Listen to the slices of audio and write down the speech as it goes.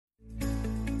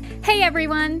Hey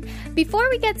everyone! Before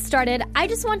we get started, I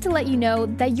just want to let you know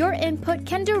that your input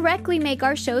can directly make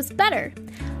our shows better.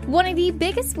 One of the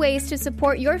biggest ways to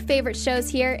support your favorite shows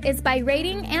here is by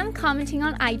rating and commenting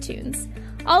on iTunes.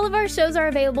 All of our shows are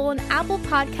available in Apple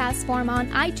Podcast form on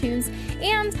iTunes,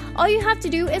 and all you have to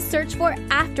do is search for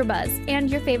AfterBuzz and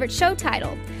your favorite show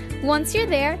title. Once you're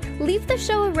there, leave the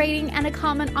show a rating and a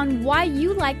comment on why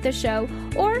you like the show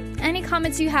or any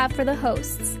comments you have for the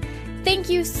hosts. Thank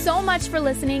you so much for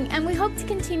listening, and we hope to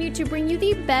continue to bring you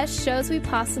the best shows we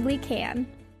possibly can.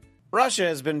 Russia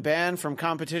has been banned from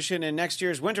competition in next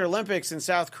year's Winter Olympics in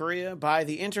South Korea by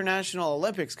the International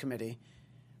Olympics Committee,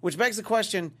 which begs the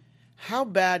question, how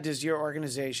bad does your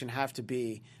organization have to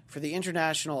be for the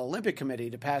International Olympic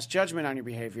Committee to pass judgment on your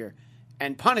behavior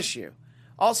and punish you?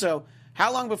 Also,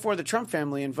 how long before the Trump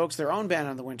family invokes their own ban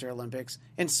on the Winter Olympics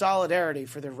in solidarity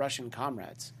for their Russian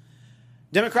comrades?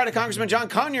 Democratic Congressman John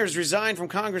Conyers resigned from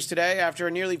Congress today after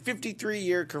a nearly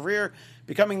 53-year career,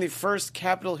 becoming the first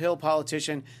Capitol Hill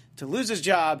politician to lose his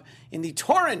job in the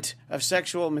torrent of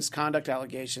sexual misconduct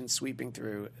allegations sweeping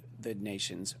through the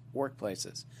nation's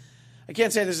workplaces. I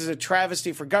can't say this is a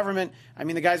travesty for government. I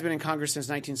mean, the guy's been in Congress since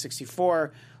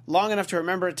 1964, long enough to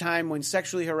remember a time when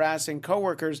sexually harassing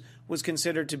coworkers was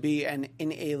considered to be an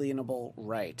inalienable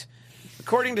right.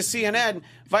 According to CNN,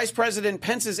 Vice President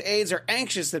Pence's aides are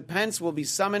anxious that Pence will be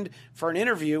summoned for an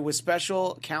interview with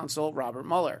special counsel Robert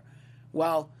Mueller.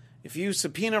 Well, if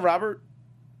Robert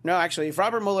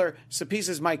Mueller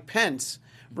subpoenas Mike Pence,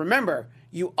 remember,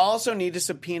 you also need to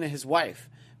subpoena his wife,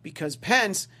 because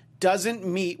Pence doesn't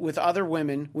meet with other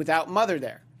women without Mother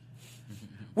there.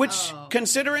 Which,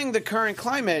 considering the current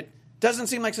climate, doesn't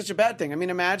seem like such a bad thing. I mean,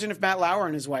 imagine if Matt Lauer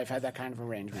and his wife had that kind of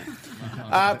arrangement.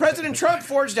 President Trump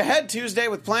forged ahead Tuesday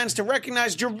with plans to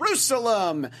recognize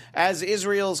Jerusalem as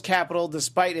Israel's capital,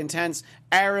 despite intense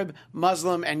Arab,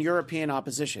 Muslim, and European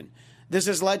opposition. This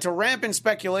has led to rampant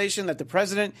speculation that the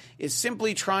president is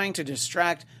simply trying to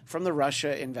distract from the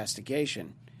Russia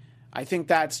investigation. I think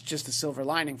that's just a silver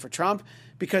lining for Trump,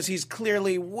 because he's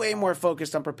clearly way more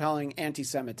focused on propelling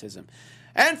anti-Semitism.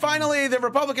 And finally, the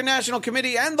Republican National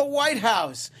Committee and the White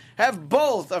House have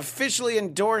both officially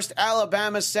endorsed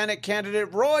Alabama Senate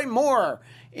candidate Roy Moore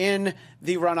in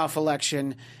the runoff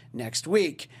election next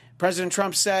week. President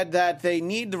Trump said that they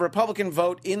need the Republican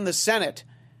vote in the Senate.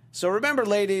 So remember,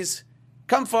 ladies,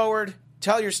 come forward,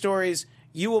 tell your stories.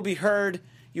 You will be heard,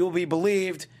 you will be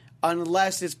believed,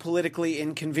 unless it's politically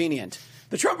inconvenient.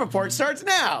 The Trump Report starts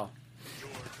now. You're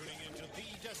tuning into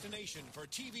the destination for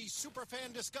TV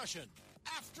superfan discussion,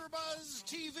 AfterBuzz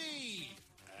TV.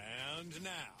 And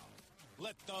now,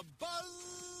 let the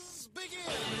buzz begin.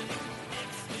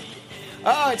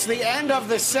 Oh, it's the end of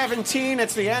the 17.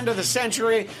 It's the end of the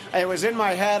century. It was in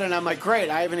my head, and I'm like,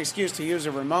 great, I have an excuse to use a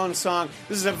Ramones song.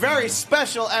 This is a very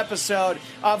special episode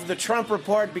of the Trump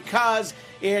Report because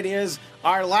it is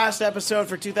our last episode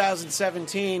for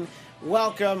 2017.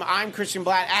 Welcome. I'm Christian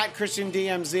Blatt at Christian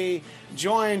DMZ,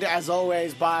 joined as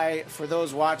always by, for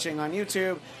those watching on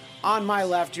YouTube, on my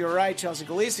left, your right, Chelsea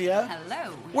Galicia.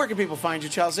 Hello. Where can people find you,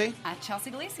 Chelsea? At Chelsea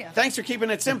Galicia. Thanks for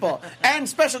keeping it simple. And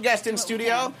special guest in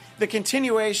studio, the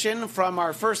continuation from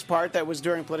our first part that was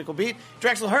during Political Beat,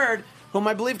 Drexel Hurd, whom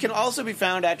I believe can also be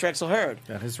found at Drexel Hurd.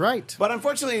 That is right. But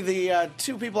unfortunately, the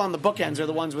two people on the bookends are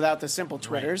the ones without the simple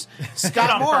Twitters.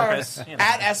 Scott Moore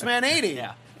at SMan80.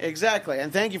 Yeah. Exactly.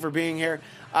 And thank you for being here.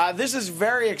 This is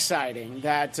very exciting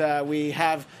that we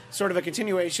have sort of a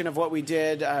continuation of what we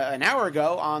did an hour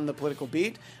ago on the Political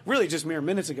Beat. Really just mere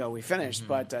minutes ago we finished,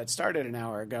 but it started an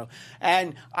hour ago.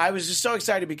 And I was just so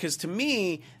excited because to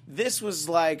me, this was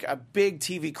like a big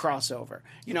TV crossover.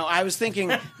 You know, I was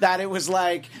thinking that it was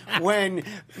like when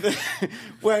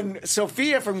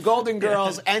Sophia from Golden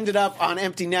Girls ended up on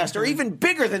Empty Nest, or even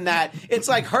bigger than that, it's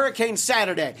like Hurricane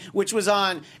Saturday, which was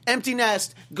on Empty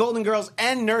Nest, Golden Girls,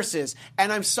 and Nurses.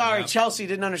 And I'm sorry, Chelsea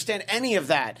didn't understand any of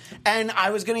that. And I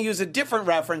was going to use a different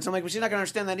reference. I'm like, well, she's not going to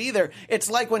understand that either. It's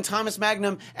like when Thomas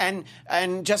Magnum and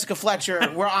Jessica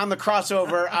Fletcher were on the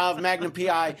crossover of Magnum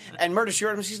P.I. and Murder, She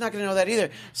Wrote. She's not going to know that either.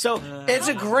 So it's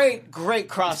a great, great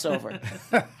crossover.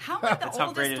 How am I the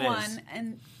oldest one?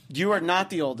 And You are not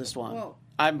the oldest one. Whoa.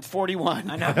 I'm 41.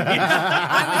 I know.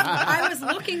 I was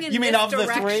looking in You mean this of the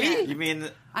direction. three? You mean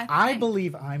I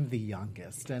believe I'm the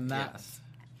youngest, and that's. yes?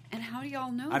 And how do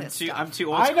y'all know I'm this too. stuff? I'm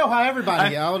too old. I know how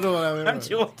everybody. I don't know what I'm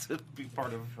too old to be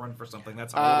part of Run for Something.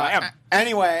 That's how old I am.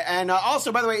 Anyway, and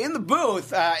also, by the way, in the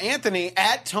booth, Anthony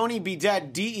at Tony B.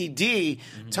 Dead, DED.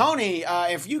 Tony,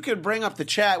 if you could bring up the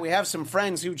chat, we have some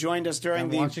friends who joined us during I'm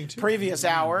the watching too. previous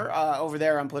hour over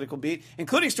there on Political Beat,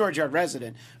 including Storage Yard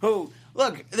Resident, who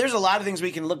Look, there's a lot of things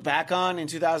we can look back on in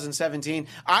 2017.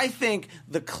 I think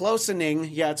the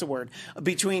closening, it's a word,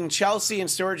 between Chelsea and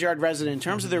Storage Yard Resident in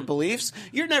terms of their beliefs,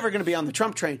 you're never going to be on the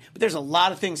Trump train. But there's a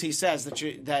lot of things he says that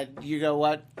you go,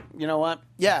 what? You know what?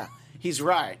 Yeah, he's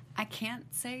right. I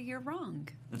can't say you're wrong.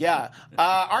 Yeah.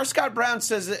 R. Scott Brown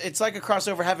says it's like a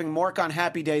crossover having Mork on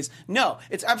Happy Days. No,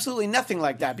 it's absolutely nothing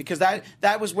like that because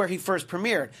that was where he first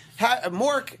premiered.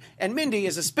 Mork and Mindy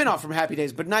is a spinoff from Happy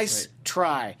Days, but nice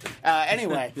try.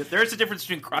 Anyway. There's a difference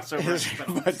between crossover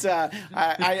and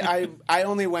But I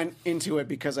only went into it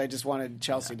because I just wanted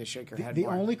Chelsea to shake her head The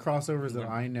more. only crossovers that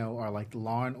I know are like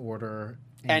Law and Order.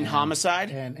 And Homicide?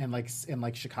 And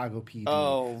like Chicago PD.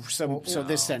 Oh, so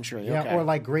this century. Yeah, Okay. or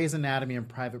like Grey's Anatomy and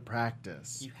Private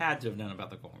Practice. You had to have known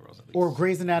about the Golden Girls. At least. Or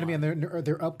Grey's Anatomy and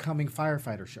their upcoming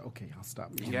firefighter show. Okay, I'll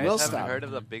stop. You guys We'll haven't stop. heard of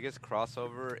the biggest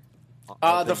crossover?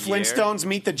 The Flintstones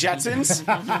meet the Jetsons?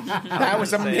 That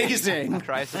was amazing.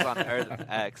 Crisis on Earth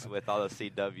X with all the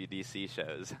CWDC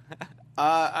shows.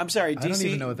 I'm sorry, DC. I don't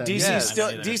even know what that DC means. still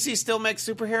DC still makes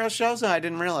superhero shows. I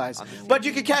didn't realize. But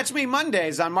you can catch me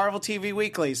Mondays on Marvel TV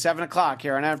Weekly, 7:00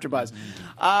 here on AfterBuzz.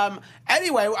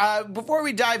 Anyway, before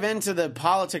we dive into the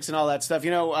politics and all that stuff,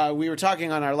 we were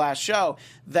talking on our last show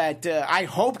that I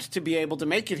hoped to be able to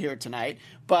make it here tonight,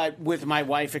 but with my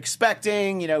wife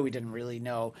expecting, we didn't really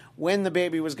know when the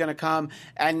baby was going to come.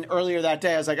 And earlier that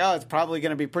day, I was like, oh, it's probably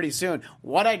going to be pretty soon.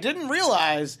 What I didn't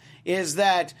realize is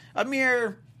that a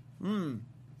mere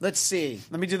let's see.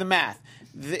 Let me do the math.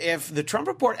 If the Trump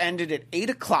report ended at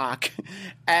 8:00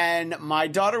 and my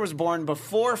daughter was born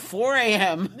before 4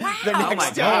 a.m. the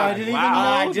next day, I didn't even know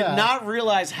I did that. not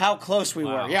realize how close we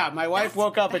were. Yeah, my wife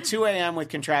woke up at 2 a.m. with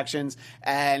contractions,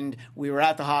 and we were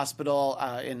at the hospital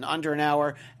in under an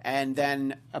hour. And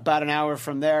then about an hour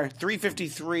from there,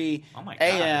 3:53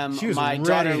 a.m., She was my ready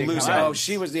daughter to Lucy. come out. Oh,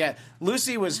 she was. Yeah,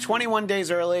 Lucy was 21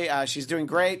 days early. She's doing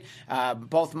great.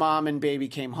 Both mom and baby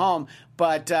came home.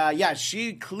 But,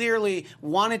 she clearly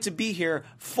wanted to be here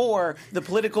for the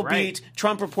Political Beat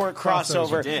Trump Report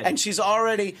crossover. She did. And she's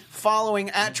already following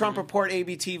at Trump Report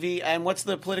ABTV. And what's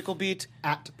the Political Beat?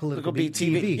 At Political Beat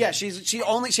TV. Yeah, she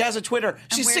has a Twitter.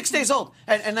 She's 6 days old.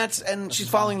 And she's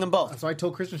following them both. So I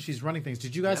told Kristen she's running things.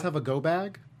 Did you guys have a go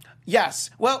bag? Yes.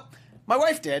 Well, my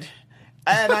wife did.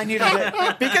 And I needed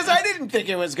it because I didn't think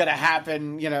it was going to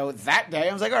happen, that day.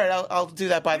 I was like, all right, I'll do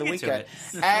that by the weekend.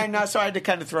 And so I had to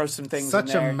kind of throw some things in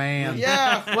there. Such a man.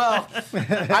 Yeah, well,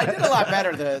 I did a lot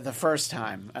better the first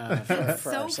time. For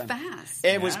So our son. fast.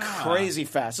 It was crazy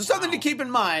fast. So something to keep in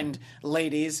mind,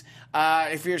 ladies.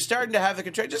 If you're starting to have the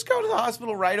contraction, just go to the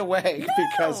hospital right away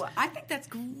because I think that's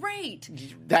great.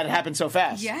 that happened so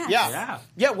fast. Yes.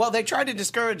 Yeah. Well, they try to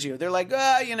discourage you. They're like,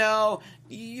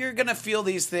 you're going to feel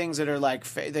these things that are like,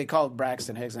 they call it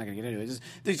Braxton Hicks, not going to get into it. Just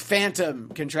these phantom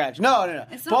contractions. No.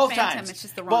 It's not Both phantom, times. it's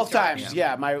just the wrong Both times, direction.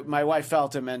 yeah. My wife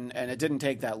felt them, and it didn't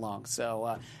take that long.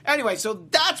 So, anyway, so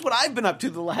that's what I've been up to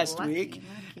the last week.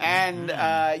 And,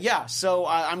 so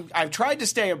I've tried to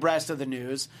stay abreast of the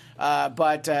news.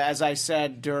 But as I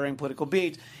said during Political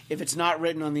Beat, if it's not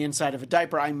written on the inside of a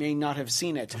diaper, I may not have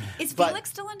seen it. Is But Felix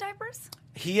still in diapers?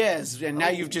 he is, and now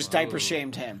you've just diaper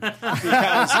shamed him because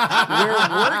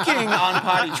we're working on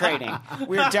potty training.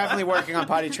 We're definitely working on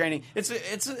potty training. It's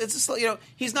a slow,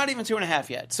 he's not even 2.5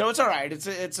 yet, so it's all right.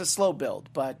 It's a slow build,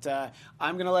 but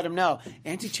I'm going to let him know.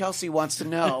 Auntie Chelsea wants to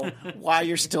know why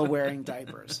you're still wearing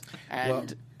diapers. And Well,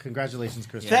 congratulations,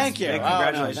 Kristen. thank you. Yeah,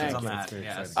 congratulations on That's that. very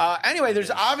Yes. exciting. Anyway,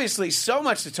 there's obviously so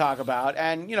much to talk about,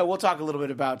 and we'll talk a little bit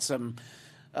about some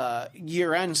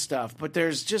year-end stuff, but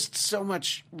there's just so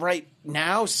much right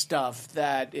now stuff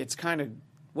that it's kind of,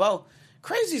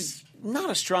 crazy's not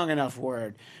a strong enough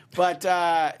word. But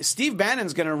Steve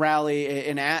Bannon's going to rally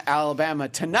in Alabama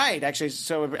tonight, actually,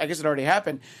 so I guess it already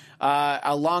happened,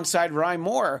 alongside Roy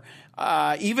Moore,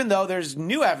 even though there's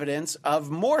new evidence of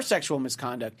more sexual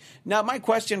misconduct. Now, my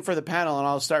question for the panel, and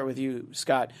I'll start with you,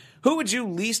 Scott, who would you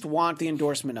least want the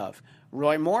endorsement of?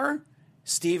 Roy Moore,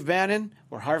 Steve Bannon,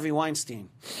 or Harvey Weinstein?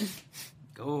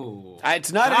 Oh.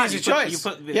 It's not an easy you choice.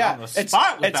 put me on the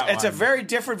spot with that it's a one. very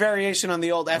different variation on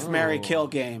the old F, marry, kill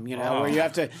game, where you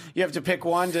have to pick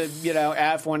one to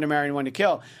F, one to marry, and one to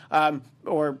kill.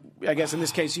 Or I guess in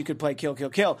this case you could play kill, kill,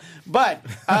 kill. But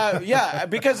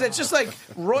because it's just like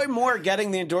Roy Moore getting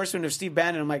the endorsement of Steve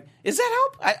Bannon. I'm like, does that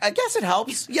help? I guess it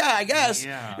helps. Yeah, I guess.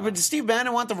 Yeah. But does Steve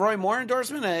Bannon want the Roy Moore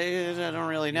endorsement? I don't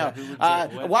really know. who would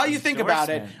get what While you think about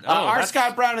it, endorsement? Oh, R. that's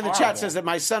Scott Brown in the chat horrible. says that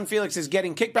my son Felix is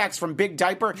getting kickbacks from Big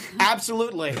Diaper.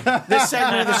 Absolutely. This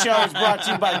segment of the show is brought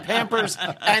to you by Pampers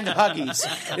and Huggies.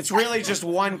 It's really just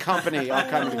one company all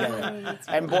coming together.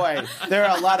 And boy, there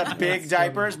are a lot of big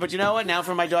diapers. But you know what? Now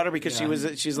for my daughter her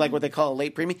because she's like what they call a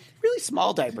late preemie. Really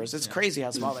small diapers. It's crazy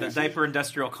how small they The are. diaper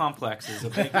industrial complex is a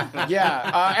big.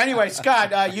 Yeah. Anyway,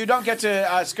 Scott, you don't get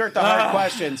to skirt the hard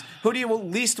questions. Who do you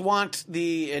least want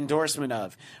the endorsement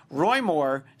of? Roy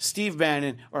Moore, Steve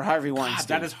Bannon, or Harvey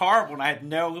Weinstein? That is horrible, and I had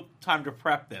no time to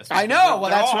prep this. I know. Well,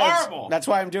 They're that's all why horrible. that's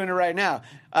why I'm doing it right now.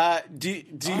 Do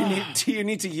you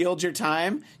need to yield your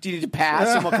time? Do you need to pass,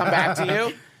 and we'll come back to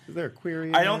you? Is there a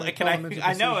query? I don't. Can I?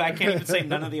 I know. I can't even say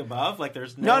none of the above. Like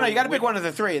there's No, you got to pick one of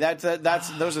the three. That's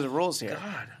those are the rules here.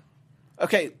 God.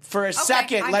 Okay, for a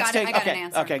second, I let's got it. take. I got Okay, an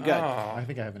answer. okay, good. I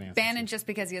think I have an answer. Bannon just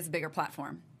because he has a bigger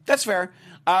platform. That's fair.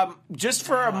 Just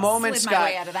for a moment, Slid my Scott,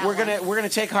 way out of that we're gonna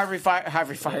take Harvey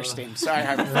Firestein. Sorry,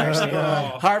 Harvey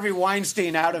Firestein. Harvey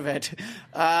Weinstein out of it.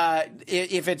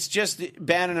 If it's just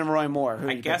Bannon and Roy Moore, who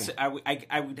are I you guess picking?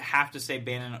 I would have to say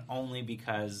Bannon only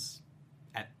because.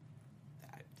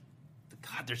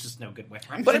 God, there's just no good way.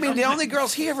 But I mean, the only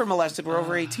girls he ever molested were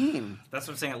over 18. That's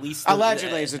what I'm saying. At least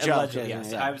Allegedly, it's a joke. Allegedly, Yeah,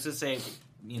 yes. yeah. I was just saying,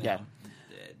 Yeah.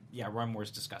 Roy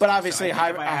Moore's disgusting. But obviously, So I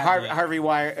think if I had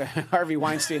to- Harvey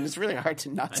Weinstein. It's really hard to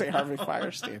not say Harvey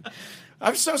Firestein.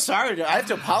 I'm so sorry. I have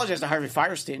to apologize to Harvey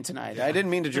Firestein tonight. I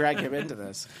didn't mean to drag him into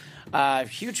this.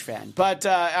 Huge fan. But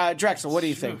Drexel, what do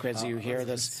you think as you hear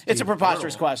this? It's a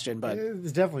preposterous question, but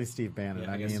It's definitely Steve Bannon.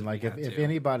 Yeah, I I guess mean, if like you if, had if to.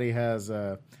 anybody has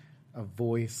a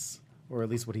voice, or at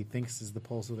least what he thinks is the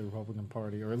pulse of the Republican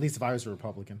Party, or at least if I was a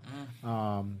Republican,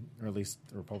 or at least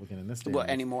a Republican in this day, well,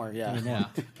 and age, anymore, yeah.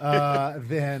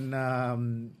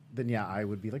 then yeah, I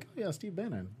would be like, oh yeah, Steve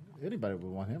Bannon. Anybody would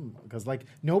want him because like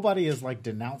nobody is like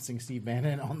denouncing Steve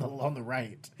Bannon on the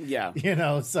right. Yeah. You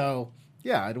know, so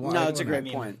yeah, I'd want. No, I'd it's a want great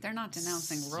him. point. They're not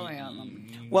denouncing Roy on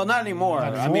them. Well, not anymore.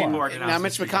 Not I mean, anymore. now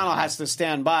Mitch McConnell has to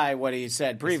stand by what he said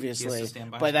He has previously, to stand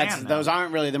by but his man now. those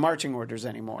aren't really the marching orders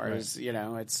anymore. Right.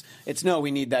 It's, it's no, we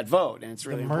need that vote, and it's The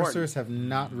really Mercers important. have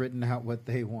not written out what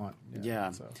they want. Yeah.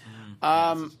 So.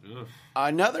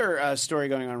 Another story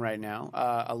going on right now.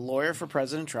 A lawyer for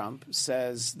President Trump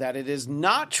says that it is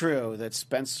not true that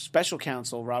special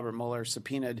counsel Robert Mueller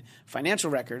subpoenaed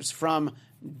financial records from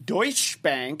Deutsche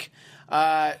Bank.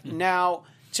 Now,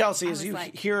 Chelsea, as was you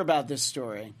like- hear about this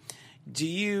story,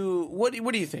 what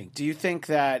do you think? Do you think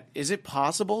that is it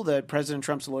possible that President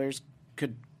Trump's lawyers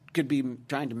could be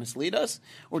trying to mislead us,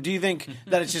 or do you think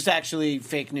that it's just actually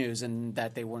fake news and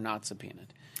that they were not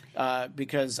subpoenaed?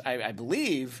 Because I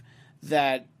believe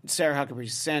that Sarah Huckabee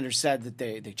Sanders said that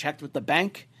they checked with the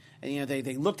bank. And,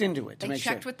 they looked into it to They make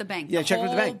sure. checked with the bank. Yeah, the checked whole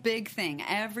with the bank. big thing.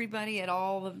 Everybody at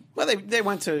all the. Well, they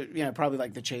went to probably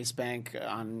like the Chase Bank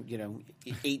on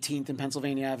 18th and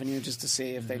Pennsylvania Avenue just to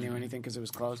see if they knew anything because it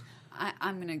was closed.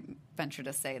 I'm going to venture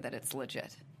to say that it's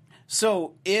legit.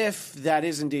 So if that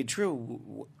is indeed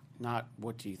true, not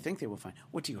what do you think they will find?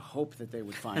 What do you hope that they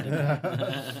would find?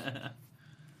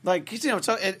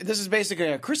 This is basically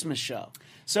a Christmas show.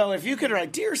 So if you could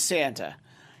write, Dear Santa,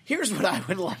 here's what I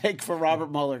would like for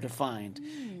Robert Mueller to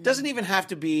find. Doesn't even have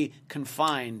to be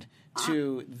confined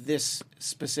to this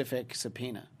specific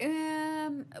subpoena.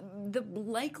 The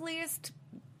likeliest,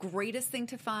 greatest thing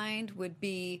to find would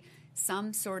be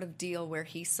some sort of deal where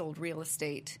he sold real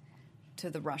estate to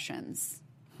the Russians.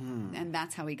 And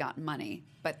that's how he got money.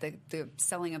 But the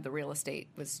selling of the real estate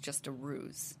was just a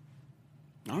ruse.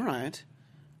 All right.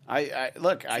 I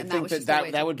think was that just a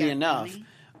way that to would be get enough.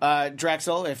 money?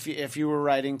 Drexel, if you were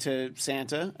writing to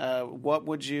Santa, what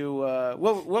would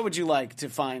you like to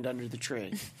find under the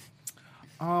tree?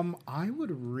 I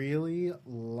would really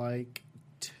like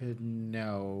to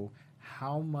know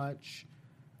how much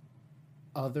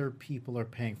other people are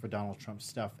paying for Donald Trump's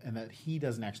stuff, and that he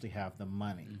doesn't actually have the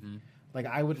money. Like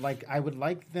I would like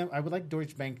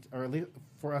Deutsche Bank, or at least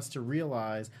for us to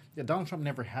realize that Donald Trump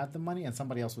never had the money, and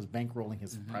somebody else was bankrolling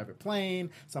his private plane,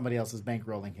 somebody else is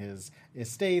bankrolling his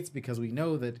estates, because we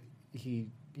know that he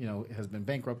has been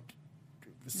bankrupt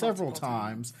several Multiple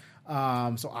times.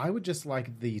 So I would just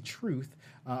like the truth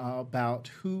about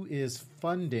who is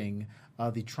funding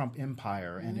the Trump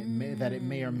empire, and it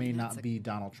may or may not be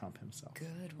Donald Trump himself.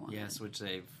 Good one. Yes, which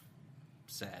they've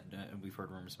said. We've heard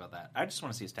rumors about that. I just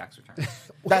want to see his tax return.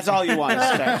 That's all you want.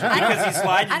 Because he's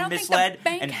lied I and don't think the misled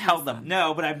bank and has held them. them.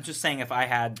 No, but I'm just saying if I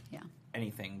had Yeah.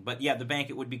 anything. But yeah, the bank,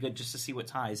 it would be good just to see what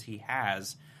ties he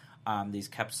has. These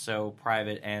kept so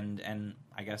private and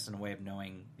I guess in a way of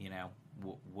knowing,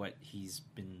 what he's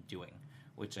been doing,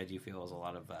 which I do feel is a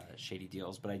lot of shady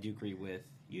deals. But I do agree with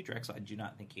you, Drexel. I do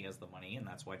not think he has the money, and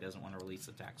that's why he doesn't want to release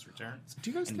the tax returns.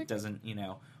 Do you guys and think- doesn't,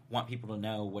 want people to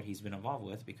know what he's been involved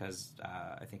with, because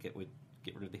I think it would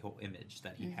get rid of the whole image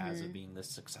that he has of being this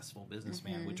successful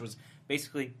businessman, which was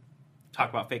basically talk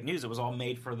about fake news, it was all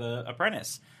made for The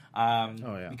Apprentice.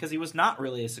 Because he was not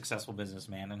really a successful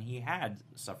businessman, and he had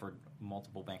suffered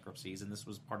multiple bankruptcies, and this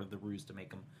was part of the ruse to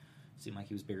make him seem like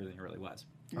he was bigger than he really was.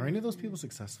 Are any of those people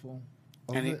successful?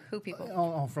 Who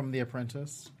people? From The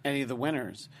Apprentice? Any of the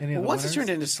winners? Any of the once winners? it turned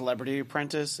into Celebrity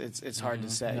Apprentice, it's hard to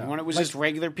say. Yeah. When it was Like- just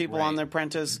regular people on Right. The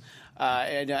Apprentice,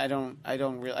 I don't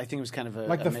really. I think it was kind of a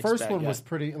Like a the mixed first bag, one yeah. was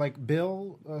pretty. Like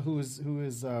Bill, who is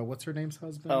what's her name's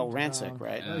husband? Oh, Rancic,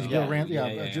 right? Bill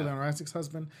Yeah. Julian Rancic's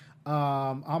husband.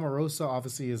 Omarosa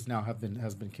obviously has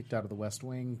been kicked out of the West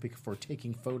Wing for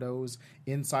taking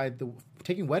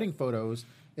wedding photos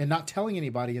and not telling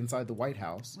anybody inside the White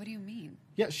House. What do you mean?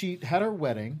 Yeah, she had her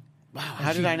wedding. Wow,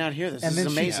 how did I not hear this? This is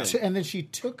amazing. And then she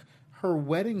took her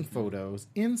wedding photos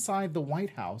inside the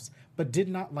White House, but did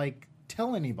not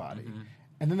tell anybody.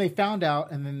 And then they found out,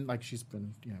 and then she's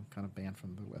been kind of banned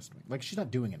from the West Wing. She's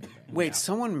not doing anything. Wait,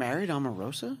 someone married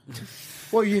Omarosa?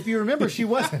 Well, if you remember, she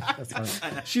was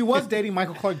she was dating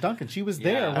Michael Clark Duncan. She was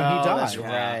there when he died. That's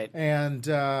right. And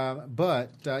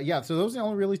so those are the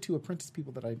only really two Apprentice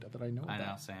people that I know I about.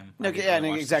 know, same. No, I didn't yeah, really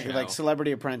watch the exactly. show. Like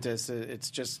Celebrity Apprentice,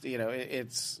 it's just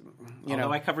it's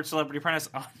Although I covered Celebrity Apprentice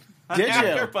on Did you?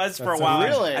 AfterBuzz for a That's while.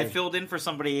 really? I filled in for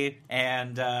somebody,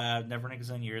 and never in a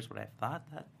gazillion years would I have thought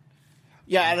that.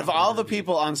 Yeah, out of all the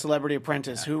people on Celebrity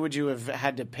Apprentice, who would you have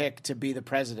had to pick to be the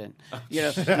president? Not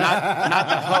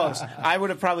the host. I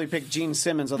would have probably picked Gene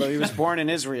Simmons, although he was born in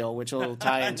Israel, which will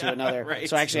tie into another. Right.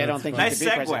 So actually, I don't think Nice he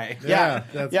could be segue. president. Yeah,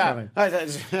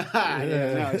 that's funny.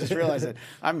 I just realized it.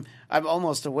 I'm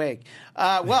almost awake.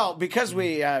 Well, because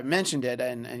we mentioned it,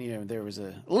 and there was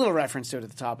a little reference to it at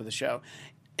the top of the show.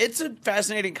 It's a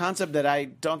fascinating concept that I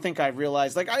don't think I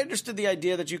realized. I understood the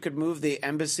idea that you could move the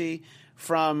embassy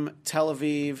from Tel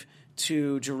Aviv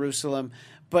to Jerusalem,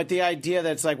 but the idea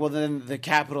that it's then the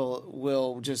capital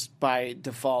will just by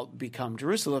default become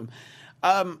Jerusalem.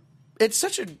 It's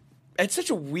such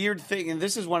a weird thing, and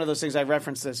this is one of those things I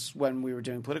referenced this when we were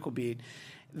doing Political Beat,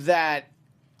 that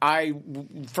I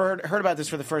heard about this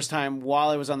for the first time while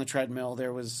I was on the treadmill.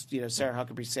 There was, Sarah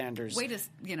Huckabee Sanders. Way to,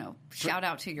 shout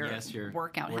out to your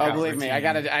workout. Oh, believe me, I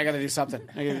gotta do something.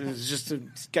 It's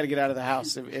just gotta get out of the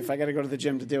house. If I gotta go to the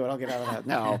gym to do it, I'll get out of the house.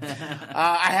 No,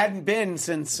 I hadn't been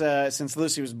since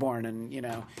Lucy was born, and you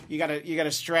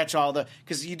gotta stretch all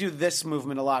because you do this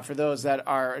movement a lot. For those that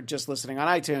are just listening on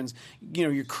iTunes,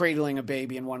 you're cradling a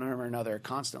baby in one arm or another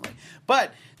constantly.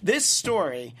 But this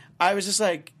story, I was just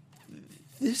like,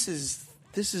 this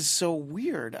is so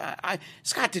weird.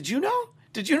 Scott, did you know?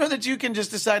 Did you know that you can just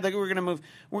decide we're gonna move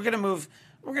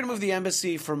the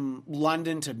embassy from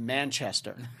London to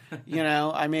Manchester?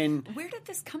 I mean, Where did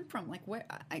this come from? Where?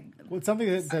 Well, it's something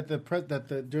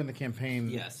that during the campaign,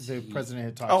 Yes, the president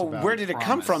had talked oh, about. where did it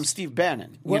come from? Steve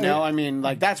Bannon. I mean,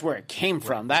 that's where it came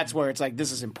from. That's where it's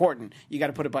this is important. You got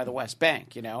to put it by the West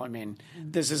Bank. I mean,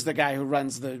 this is the guy who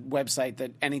runs the website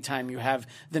that anytime you have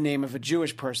the name of a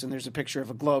Jewish person, there's a picture of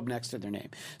a globe next to their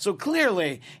name. So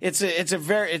clearly,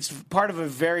 it's part of a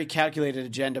very calculated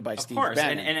agenda by Steve Of course,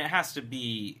 Bannon. and it has to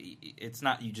be. It's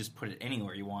not you just put it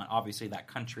anywhere you want. Obviously, that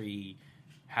country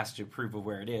has to approve of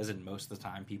where it is, and most of the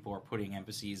time, people are putting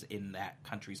embassies in that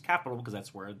country's capital because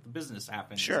that's where the business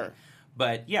happens. Sure.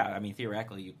 But yeah, I mean,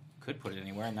 theoretically, you could put it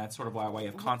anywhere, and that's sort of why you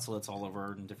have consulates all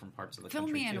over in different parts of the Fill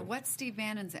country. me in. too. What's Steve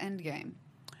Bannon's end game?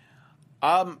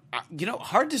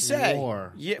 Hard to say.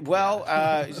 War. Yeah, well,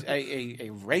 a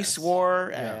race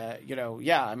war.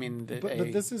 Yeah. I mean,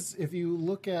 But this is, if you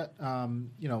look at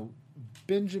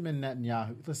Benjamin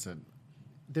Netanyahu. Listen,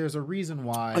 there's a reason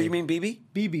why. Oh, you mean Bibi?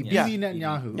 Bibi Yeah.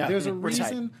 Netanyahu. Yeah. There's a We're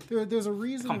tight. reason. There's a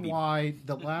reason Come, Bibi. why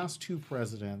the last two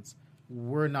presidents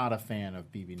were not a fan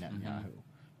of Bibi Netanyahu.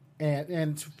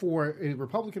 And for a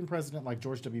Republican president like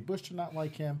George W. Bush to not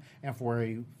like him, and for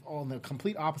on the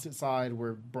complete opposite side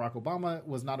where Barack Obama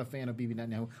was not a fan of Bibi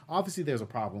Netanyahu, obviously there's a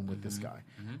problem with this guy.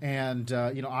 And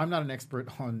I'm not an expert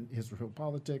on Israel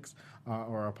politics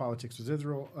or politics with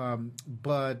Israel,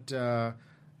 but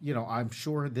I'm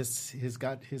sure this has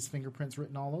got his fingerprints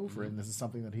written all over it, and this is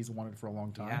something that he's wanted for a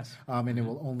long time. Yes. And it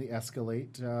will only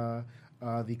escalate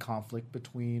the conflict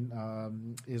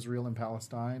between Israel and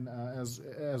Palestine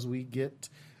as we get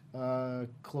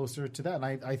closer to that. And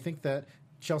I think that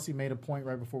Chelsea made a point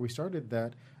right before we started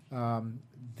that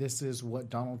this is what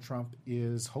Donald Trump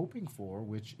is hoping for,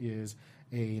 which is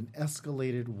an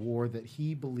escalated war that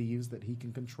he believes that he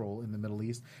can control in the Middle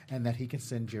East, and that he can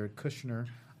send Jared Kushner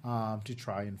to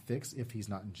try and fix if he's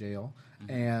not in jail.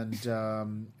 And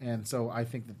so I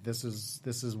think that this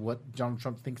is what Donald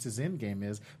Trump thinks his end game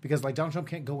is, because Donald Trump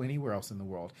can't go anywhere else in the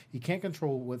world. He can't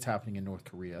control what's happening in North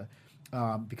Korea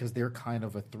because they're kind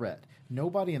of a threat.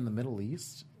 Nobody in the Middle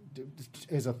East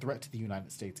is a threat to the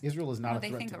United States. Israel is not a They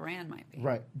threat. think to, Iran might be.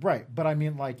 Right. But I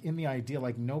mean, like in the idea,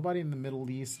 like nobody in the Middle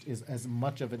East is as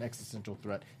much of an existential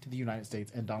threat to the United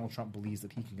States, and Donald Trump believes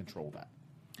that he can control that.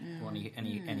 Well, and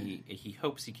he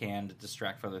hopes he can to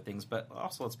distract for other things, but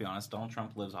also, let's be honest, Donald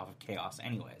Trump lives off of chaos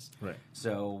anyways. Right.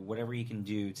 So whatever he can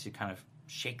do to kind of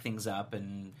shake things up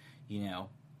and,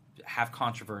 have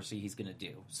controversy, he's going to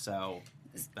do. So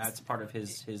that's part of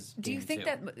his Do you game, think too.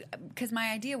 that, because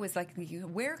my idea was like,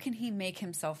 where can he make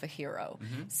himself a hero?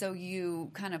 So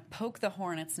you kind of poke the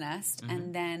hornet's nest,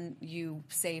 and then you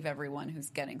save everyone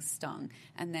who's getting stung,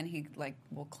 and then he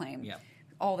will claim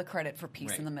all the credit for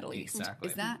peace in the Middle East. Exactly.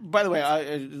 Is that? By the way,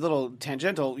 a little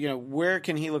tangential, where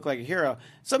can he look like a hero?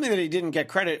 Something that he didn't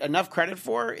get enough credit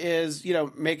for is,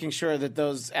 making sure that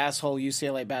those asshole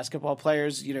UCLA basketball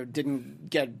players, didn't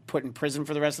get put in prison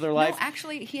for the rest of their life. No,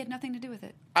 actually, he had nothing to do with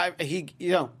it.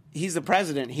 He's the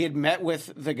president. He had met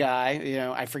with the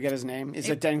guy, I forget his name. Is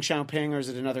it Deng Xiaoping or is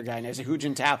it another guy? Is it Hu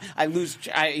Jintao?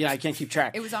 I can't keep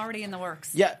track. It was already in the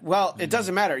works. Yeah, well, it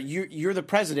doesn't matter. You're the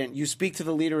president. You speak to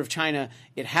the leader of China.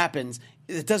 It happens.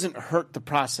 It doesn't hurt the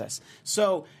process.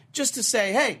 So just to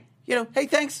say, hey,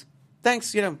 thanks. I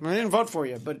didn't vote for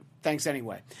you, but thanks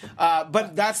anyway.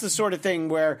 But that's the sort of thing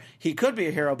where he could be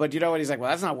a hero, but you know what? He's like,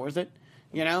 well, that's not worth it.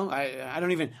 I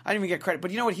don't even get credit.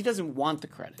 But you know what? He doesn't want the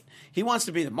credit. He wants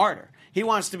to be the martyr. He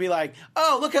wants to be like,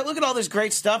 oh, look at all this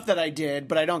great stuff that I did,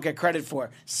 but I don't get credit for.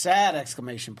 Sad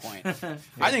exclamation point.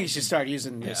 I think you should start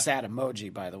using the sad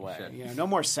emoji, by the way. No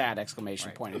more sad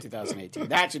exclamation point in 2018.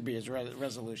 That should be his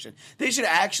resolution. They should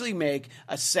actually make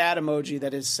a sad emoji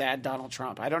that is sad Donald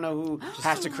Trump. I don't know who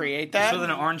has to create that. With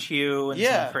an orange hue and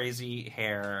some crazy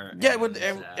hair. Yeah,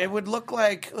 it would look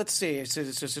like, let's see, it's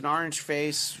just an orange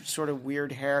face, sort of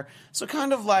weird hair. So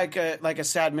kind of like a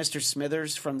sad Mr.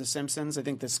 Smithers from The Simpsons. I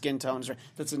think the skin tones are,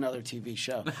 that's another TV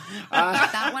show.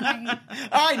 That one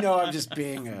I know, I'm just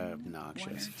being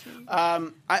obnoxious.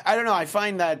 I don't know. I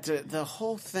find that the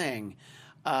whole thing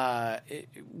it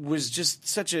was just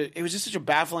such a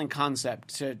baffling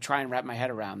concept to try and wrap my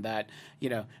head around, that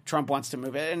Trump wants to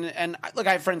move it. And look,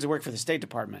 I have friends who work for the State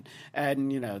Department,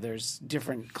 and there's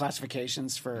different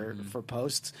classifications for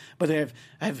posts, but I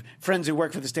have friends who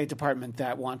work for the State Department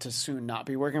that want to soon not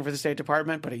be working for the State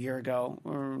Department, but a year ago,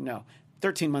 or no,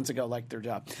 13 months ago, liked their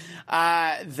job.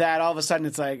 That all of a sudden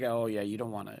it's like, oh yeah, you don't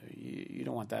want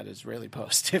that Israeli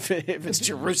post if it's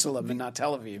Jerusalem and not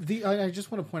Tel Aviv. I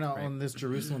just want to point out on this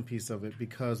Jerusalem piece of it,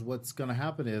 because what's going to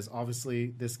happen is,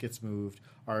 obviously this gets moved.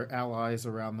 Our allies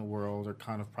around the world are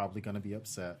kind of probably going to be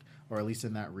upset, or at least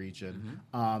in that region.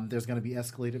 There's going to be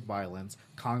escalated violence.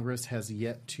 Congress has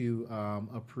yet to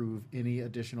approve any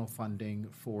additional funding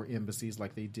for embassies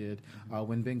like they did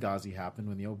when Benghazi happened,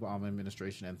 when the Obama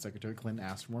administration and Secretary Clinton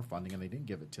asked for more funding, and they didn't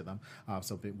give it to them.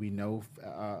 So we know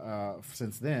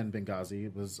since then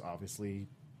Benghazi was obviously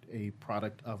a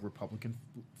product of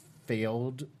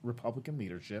failed Republican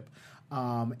leadership.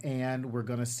 And we're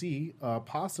going to see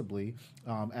possibly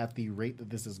at the rate that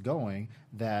this is going,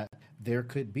 that there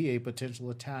could be a potential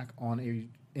attack on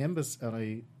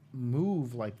a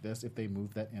move like this if they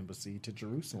move that embassy to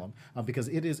Jerusalem, because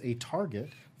it is a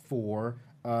target for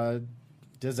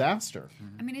disaster.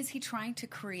 I mean, is he trying to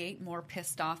create more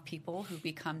pissed off people who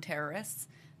become terrorists?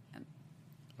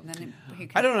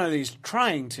 I don't know that he's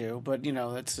trying to, but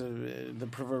that's the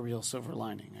proverbial silver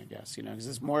lining, I guess. Because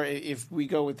it's more, if we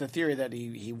go with the theory that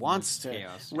he wants to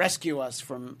rescue us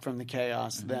from the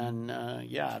chaos, then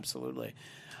yeah, absolutely.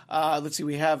 Let's see.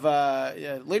 We have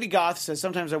Lady Goth says,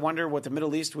 sometimes I wonder what the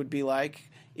Middle East would be like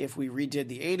if we redid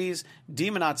the 80s.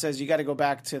 Demonaut says you got to go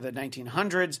back to the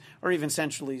 1900s or even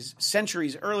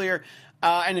centuries earlier.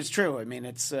 And it's true. I mean,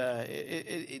 it's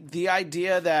the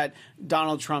idea that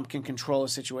Donald Trump can control a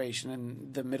situation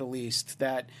in the Middle East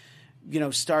that,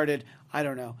 started, I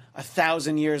don't know,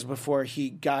 1,000 years before he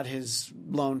got his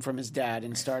loan from his dad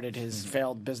and started his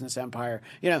failed business empire.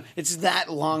 It's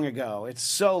that long ago. It's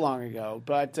so long ago.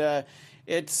 But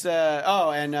it's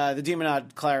and the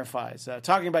Demonaut clarifies,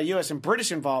 talking about U.S. and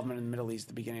British involvement in the Middle East at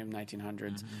the beginning of the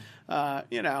 1900s.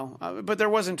 But there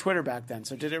wasn't Twitter back then,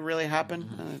 so did it really happen?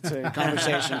 It's a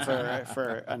conversation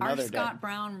for another day. Scott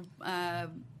Brown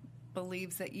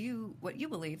believes that what you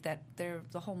believe, that they're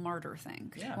the whole martyr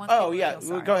thing. Yeah.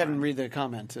 We'll go ahead and read the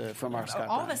comment from our Scott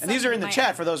Brown. And these are in the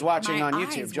chat for those watching on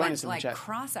YouTube. Join us in the chat.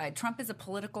 Cross-eyed. Trump is a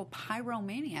political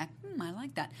pyromaniac. I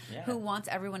like that. Yeah. Who wants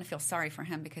everyone to feel sorry for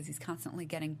him because he's constantly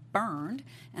getting burned,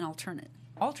 and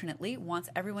alternately wants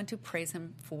everyone to praise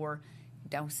him for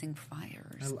dousing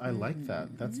fires. I like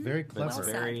that. That's very clever. Well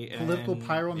said. Very Political and-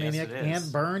 pyromaniac yes, it is.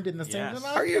 and burned in the same. Yes.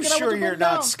 Are you sure you're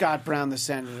not Scott Brown, the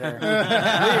senator? We've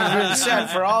been said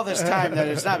for all this time that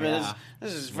it's not been. Yeah.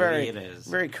 This is very, Maybe it is.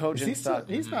 very cogent He's not. thought.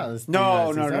 He's not as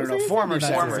No, United States. no. He's Former not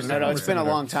United senator. States. No, it's been a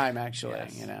Senator. long time actually.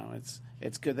 Yes. You know,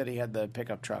 it's good that he had the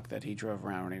pickup truck that he drove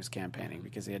around when he was campaigning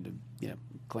because he had to,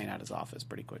 clean out his office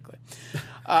pretty quickly.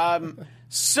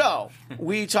 So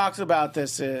we talked about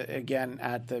this again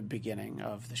at the beginning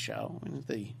of the show,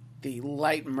 the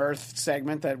light mirth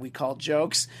segment that we call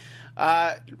jokes.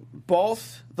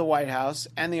 Both the White House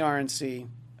and the RNC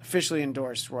officially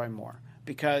endorsed Roy Moore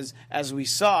because, as we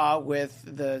saw with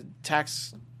the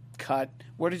tax cut,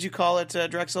 what did you call it,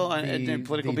 Drexel? In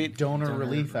Political the Beat? Donor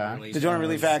Relief Act. The Donor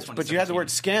Relief Act, but you had the word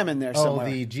scam in there somewhere. Oh,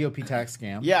 the GOP tax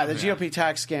scam. Yeah, the GOP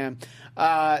tax scam.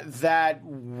 That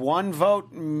one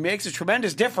vote makes a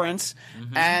tremendous difference,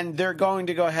 and they're going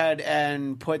to go ahead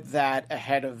and put that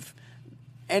ahead of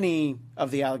any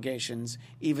of the allegations,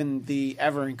 even the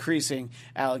ever-increasing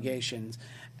allegations.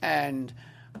 And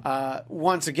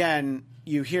once again,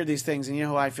 you hear these things, and you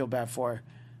know who I feel bad for?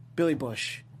 Billy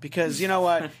Bush. Because you know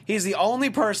what? He's the only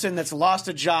person that's lost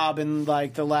a job in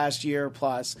like the last year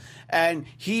plus, and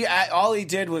all he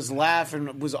did was laugh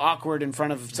and was awkward in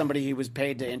front of somebody he was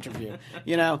paid to interview.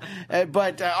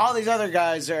 But all these other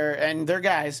guys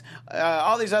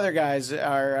all these other guys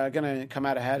are going to come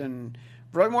out ahead, and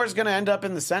Roy Moore's going to end up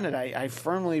in the Senate. I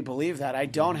firmly believe that. I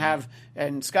don't have,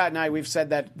 and Scott and I, we've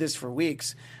said this for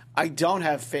weeks. I don't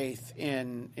have faith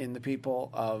in the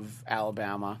people of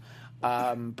Alabama.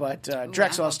 But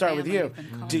Drexel, I'll start with you.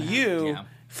 Do you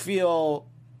feel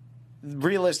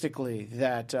realistically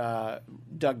that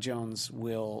Doug Jones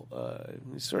will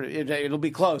it'll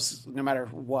be close no matter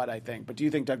what, I think. But do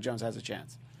you think Doug Jones has a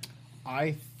chance?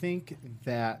 I think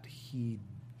that he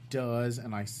does,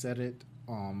 and I said it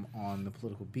on the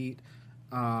Political Beat,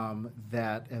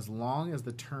 that as long as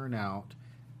the turnout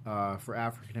for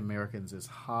African Americans is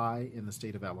high in the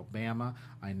state of Alabama,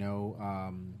 I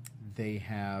know they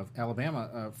have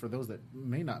Alabama. For those that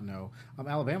may not know,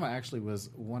 Alabama actually was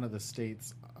one of the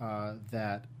states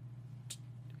that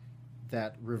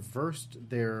reversed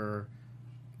their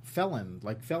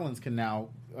felons can now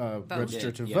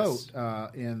register to vote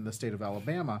in the state of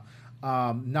Alabama.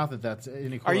 Not that that's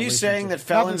any. Are you saying that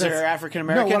felons are African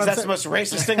Americans? No, that's the most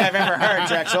racist thing I've ever heard,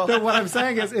 Drexel. No, what I'm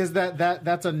saying is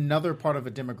that's another part of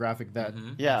a demographic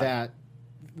that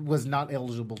was not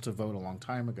eligible to vote a long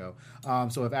time ago.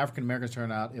 So if African Americans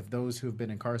turn out, if those who have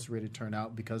been incarcerated turn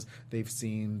out because they've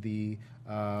seen the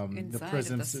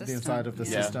prisons, the inside of the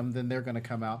system, then they're going to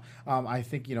come out. I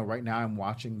think right now I'm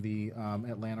watching the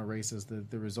Atlanta races.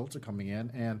 The results are coming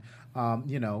in, and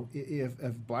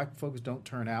if black folks don't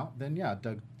turn out, then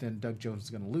Doug Jones is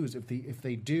going to lose. If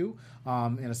they do,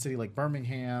 in a city like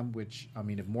Birmingham, which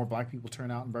if more black people turn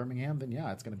out in Birmingham, then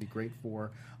it's going to be great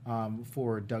for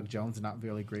Doug Jones and not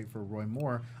really great for Roy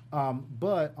Moore.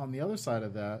 But on the other side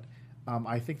of that,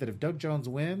 I think that if Doug Jones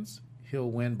wins,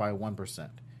 he'll win by 1%.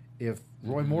 If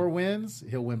Roy Moore wins,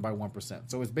 he'll win by 1%.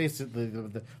 So it's basically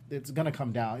it's going to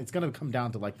come down. It's going to come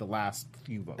down to like the last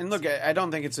few votes. And look, I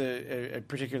don't think it's a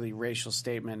particularly racial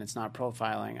statement. It's not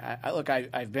profiling.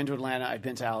 I've been to Atlanta. I've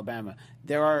been to Alabama.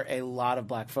 There are a lot of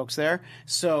black folks there.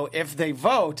 So if they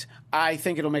vote, I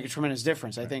think it'll make a tremendous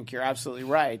difference. I think you're absolutely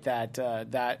right that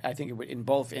I think it would, in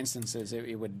both instances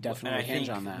it would definitely hinge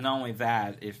on that. Not only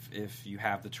that, if you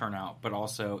have the turnout, but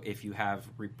also if you have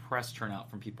repressed turnout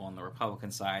from people on the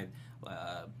Republican side.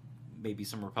 Maybe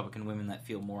some Republican women that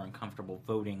feel more uncomfortable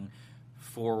voting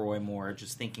for Roy Moore,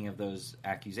 just thinking of those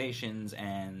accusations,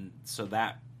 and so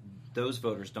that those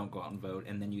voters don't go out and vote,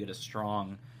 and then you get a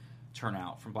strong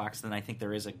turnout from blacks, then I think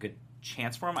there is a good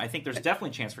chance for him. I think there's definitely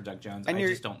a chance for Doug Jones. And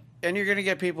just don't. And you're going to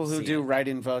get people who do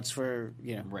write-in votes for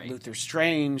Luther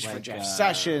Strange, for Jeff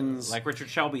Sessions, like Richard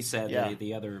Shelby said.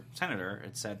 The other senator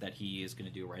had said that he is going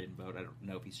to do a write-in vote. I don't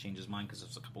know if he's changed his mind because it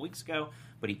was a couple weeks ago,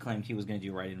 but he claimed he was going to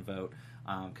do a write-in vote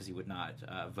because he would not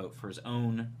vote for his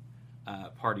own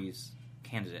party's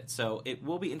candidate. So it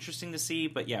will be interesting to see.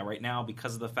 But right now,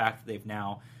 because of the fact that they've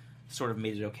now sort of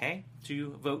made it okay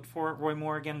to vote for Roy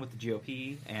Moore again with the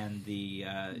GOP and the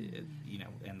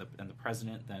and the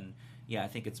president, then I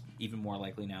think it's even more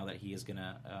likely now that he is going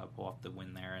to pull off the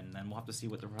win there, and then we'll have to see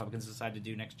what the Republicans decide to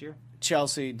do next year.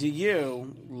 Chelsea, do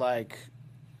you, like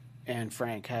Anne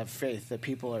Frank, have faith that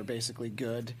people are basically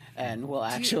good and will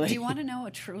actually? Do you want to know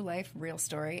a true life real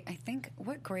story? I think,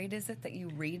 what grade is it that you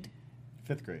read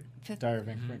 5th grade. Fifth- Diary of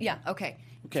Anne Frank. Yeah. Okay.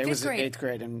 Okay, it was 5th grade. 8th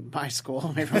grade in my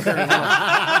school. Maybe we didn't go.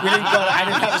 I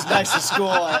didn't have as nice a school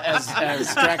as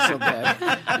Drexel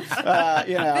did.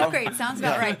 You know, 5th grade sounds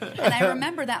about right. And I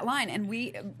remember that line. And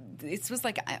this was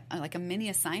like a mini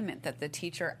assignment that the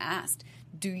teacher asked.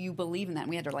 Do you believe in that? And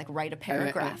we had to write a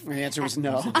paragraph. And the answer was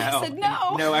no. I said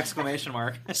no. No exclamation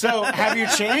mark. So, have you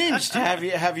changed?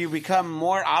 Have you become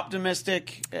more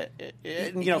optimistic?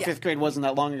 You know, 5th grade wasn't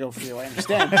that long ago for you. I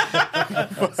understand.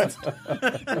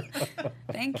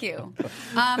 Thank you.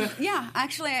 Yeah,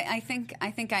 actually, I think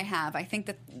I have. I think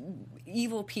that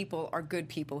evil people are good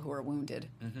people who are wounded.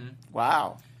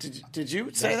 Wow. Did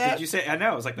you say that? Did you say? I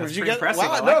know. It was like that's Did you pretty get? impressive.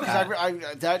 Wow, I no, like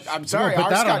because that. I'm sorry. Put Our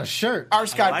that Scott, on a shirt. Our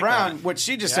Scott like Brown, that. what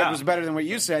she just said Yeah. was better than what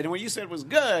you said, and what you said was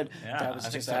good. Yeah, that was I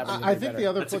think just so. happened to I be think better. the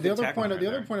other That's a good tagline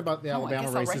point right about the I Alabama guess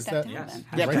I'll race write is that that down then.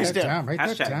 Yeah, write please that do. down. Write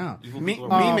that Hashtag down. evil Me- people.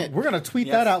 meme it. We're going to tweet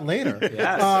Yes. that out later.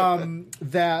 Yes.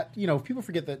 That people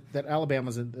forget that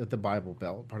Alabama's at the Bible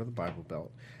Belt, part of the Bible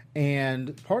Belt,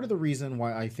 and part of the reason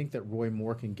why I think that Roy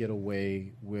Moore can get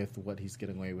away with what he's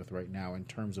getting away with right now in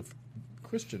terms of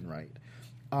Christian right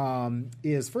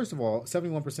is, first of all,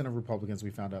 71% of Republicans, we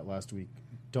found out last week,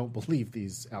 don't believe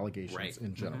these allegations Right.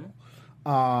 in general.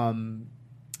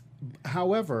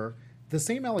 However, the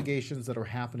same allegations that are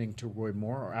happening to Roy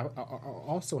Moore are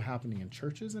also happening in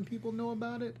churches, and people know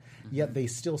about it, yet they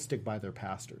still stick by their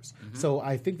pastors. So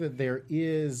I think that there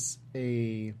is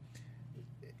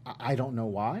I don't know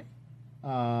why,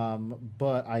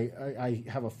 but I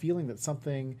have a feeling that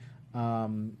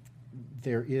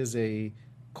there is a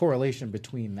correlation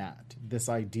between that. This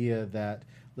idea that,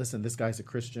 listen, this guy's a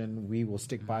Christian, we will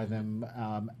stick by them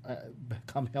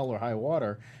come hell or high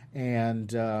water, and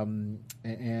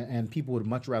people would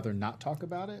much rather not talk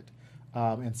about it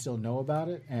and still know about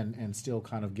it and still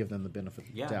kind of give them the benefit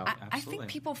of the doubt. I Absolutely. think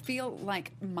people feel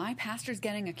like my pastor's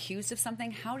getting accused of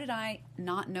something. How did I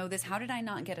not know this? How did I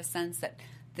not get a sense that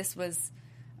this was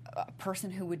a person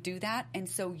who would do that? And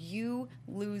so you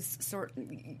lose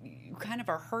you kind of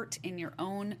are hurt in your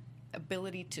own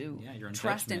ability to your own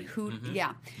trust in judgment. who,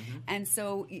 And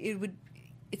so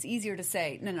it's easier to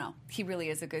say, no, he really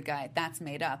is a good guy. That's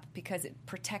made up, because it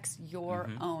protects your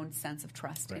own sense of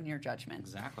trust in your judgment.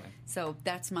 Exactly. So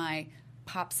that's my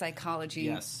pop psychology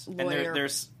Yes, lawyer. and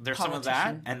there's some of that,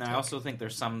 politician and I talk. also think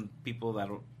there's some people that,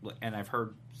 and I've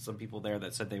heard some people there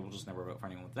that said they will just never vote for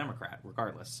anyone with Democrat,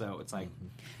 regardless. So it's like,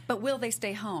 But will they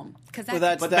stay home? Because Well,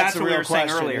 that's, that's the what we real were saying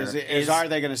question. earlier. Is are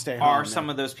they going to stay home? are some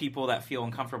of those people that feel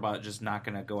uncomfortable about it just not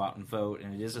going to go out and vote?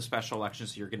 And it is a special election,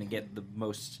 so you're going to get the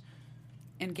most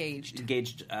engaged.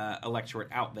 electorate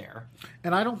out there.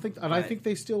 And I think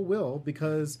they still will,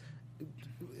 because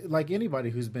like anybody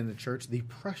who's been to church, the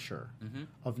pressure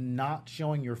of not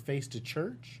showing your face to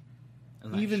church,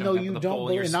 And, like, even showing though up you in the don't poll,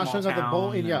 believe, your and not small showing up the bowl,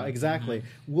 town, and yeah, and- exactly,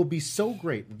 will be so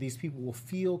great that these people will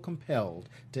feel compelled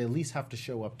to at least have to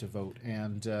show up to vote.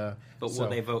 And But so- will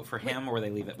they vote for him, or will they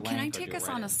leave it blank? Can I or take do it us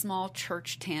right on a in? small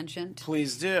church tangent?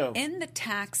 Please do. In the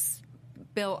tax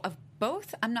bill of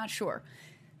both, I'm not sure,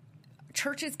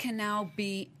 churches can now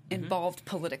be involved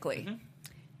politically.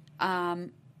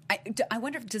 I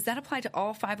wonder, does that apply to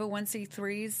all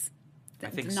 501c3s? I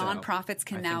think so. Nonprofits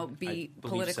can I now think- be I believe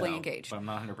politically so, engaged. But I'm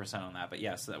not 100% on that. But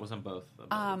yes, that was on both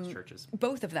of those churches.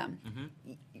 Both of them.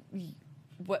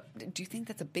 What do you think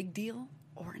that's a big deal?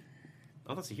 Or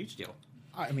Oh, that's a huge deal.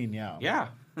 I mean, yeah, Yeah,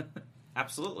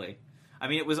 absolutely. I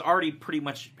mean, it was already pretty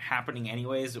much happening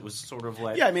anyways. It was sort of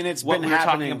like, Yeah, I mean, it's what been we were talking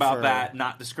happening about for- that,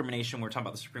 not discrimination. We were talking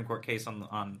about the Supreme Court case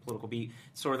on Political Beat.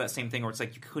 Sort of that same thing where it's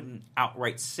like you couldn't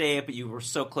outright say it, but you were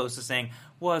so close to saying,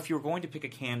 well, if you were going to pick a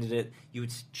candidate, you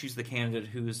would choose the candidate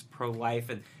who's pro-life,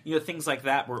 and things like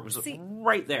that, where it was See,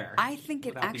 right there. I think it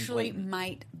without being actually blatant.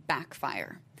 might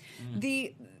backfire.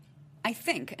 I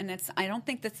think, and I don't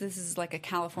think that this is like a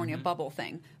California bubble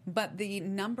thing, but the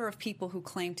number of people who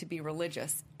claim to be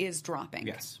religious is dropping.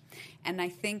 Yes. And I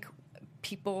think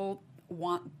people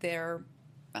want their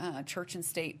church and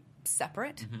state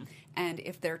separate, and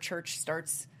if their church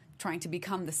starts trying to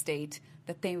become the state,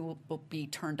 that they will be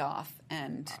turned off.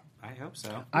 And I hope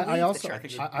so. I the also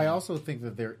church. I also think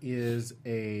that there is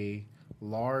a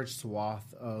large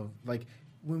swath of, like,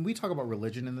 when we talk about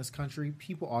religion in this country,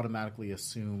 people automatically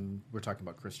assume we're talking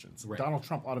about Christians. Right. Donald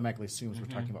Trump automatically assumes we're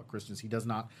talking about Christians. He does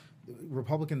not.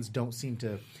 Republicans don't seem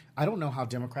to. I don't know how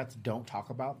Democrats don't talk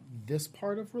about this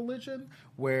part of religion,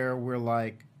 where we're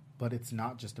like, but it's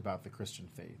not just about the Christian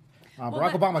faith.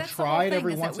 Barack Obama that's the whole tried thing,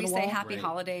 every is once that in a we while. say happy Right.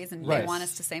 holidays, and Right. they want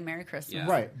us to say Merry Christmas. Yeah.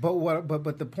 Right,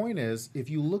 but the point is, if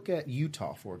you look at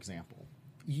Utah, for example,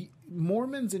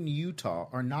 Mormons in Utah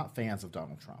are not fans of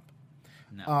Donald Trump.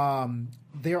 No.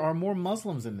 There are more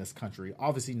Muslims in this country.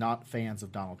 Obviously, not fans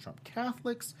of Donald Trump.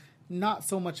 Catholics, not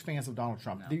so much fans of Donald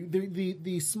Trump. No.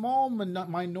 The small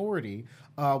minority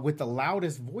with the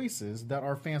loudest voices that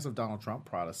are fans of Donald Trump,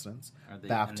 Protestants, And the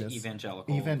Baptists,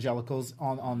 evangelicals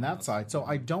on that side. So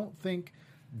I don't think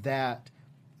that,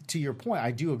 to your point,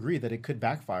 I do agree that it could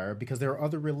backfire because there are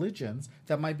other religions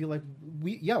that might be like,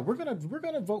 we're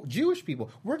gonna vote. Jewish people,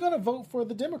 we're gonna vote for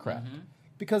the Democrat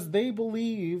because they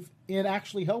believe in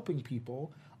actually helping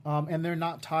people, and they're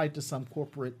not tied to some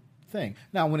corporate thing.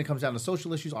 Now, when it comes down to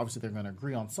social issues, obviously they're going to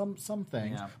agree on some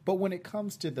things. Yeah. But when it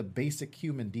comes to the basic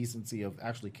human decency of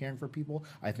actually caring for people,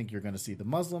 I think you're going to see the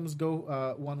Muslims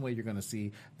go one way. You're going to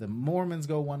see the Mormons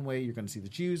go one way. You're going to see the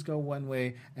Jews go one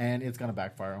way, and it's going to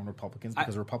backfire on Republicans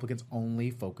because Republicans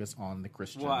only focus on the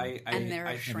Christian. Well, and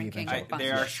they're shrinking. They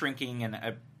are shrinking,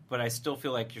 but I still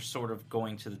feel like you're sort of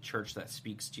going to the church that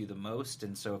speaks to you the most.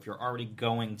 And so if you're already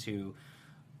going to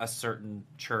a certain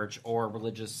church or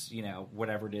religious,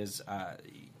 whatever it is,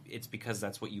 it's because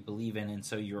that's what you believe in. And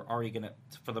so you're already going to,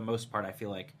 for the most part, I feel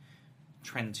like,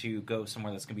 trend to go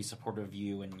somewhere that's going to be supportive of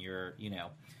you and your,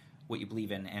 what you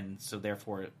believe in. And so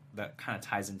therefore that kind of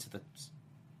ties into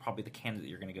probably the candidate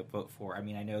you're going to go vote for. I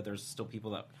mean, I know there's still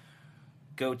people that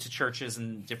go to churches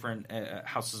and different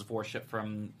houses of worship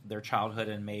from their childhood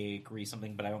and may agree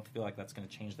something, but I don't feel like that's going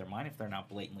to change their mind if they're not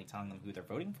blatantly telling them who they're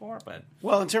voting for. But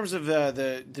well, in terms of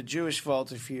the Jewish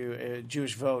vote, if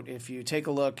you take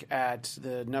a look at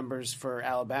the numbers for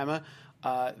Alabama.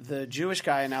 The Jewish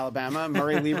guy in Alabama,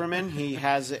 Murray Lieberman, he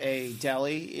has a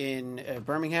deli in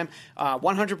Birmingham.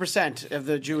 100% of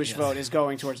the Jewish vote is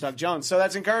going towards Doug Jones, so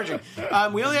that's encouraging.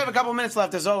 We only have a couple minutes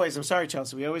left, as always. I'm sorry,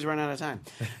 Chelsea. We always run out of time.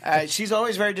 She's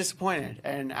always very disappointed,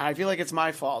 and I feel like it's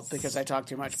my fault because I talk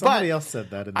too much. Somebody else said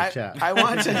that in the chat. I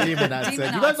want to. Demonat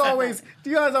said,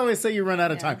 do you guys always say you run out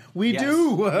of time? We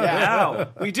do. Yeah.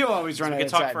 We do always run out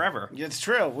of time. We can talk forever. It's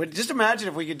true. Just imagine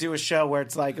if we could do a show where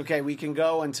it's like, okay, we can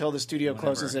go until the studio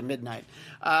closes at midnight.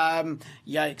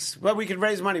 Yikes. Well, we could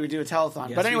raise money. We do a telethon.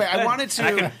 Yes, but anyway, I wanted to...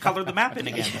 And I can color the map in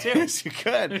again, too. Yes, you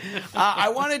could. I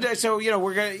wanted to... So,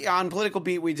 we're going on Political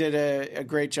Beat, we did a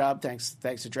great job. Thanks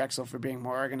to Drexel for being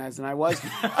more organized than I was.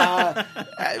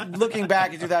 Looking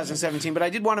back at 2017. But I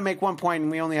did want to make one point, and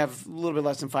we only have a little bit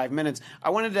less than 5 minutes.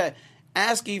 I wanted to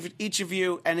ask each of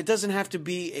you, and it doesn't have to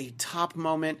be a top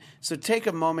moment, so take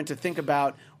a moment to think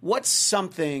about what's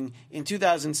something in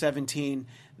 2017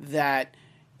 that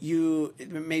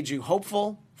made you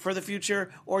hopeful for the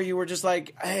future, or you were just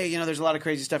like, hey, there's a lot of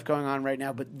crazy stuff going on right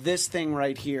now, but this thing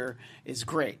right here is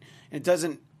great.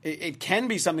 It can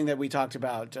be something that we talked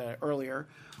about earlier,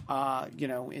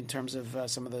 in terms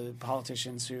of some of the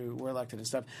politicians who were elected and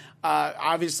stuff.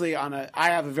 Obviously, I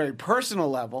have a very personal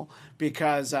level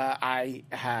because I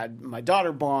had my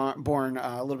daughter born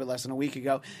a little bit less than a week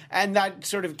ago, and that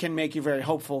sort of can make you very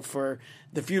hopeful for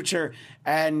the future.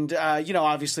 And,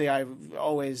 obviously I've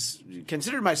always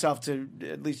considered myself to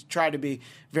at least try to be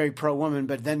very pro-woman,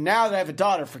 but then now that I have a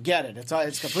daughter, forget it. It's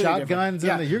completely shotguns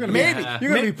different. You're going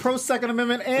to be pro-Second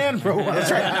Amendment and pro-woman.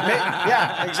 That's right.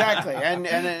 Yeah, exactly.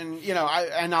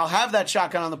 And I'll have that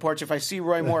shotgun on the porch if I see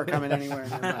Roy Moore coming anywhere.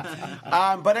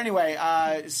 But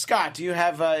anyway, Scott, do you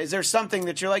have, is there something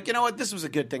that you're like, you know what, this was a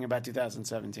good thing about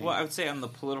 2017? Well, I would say on the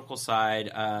political side,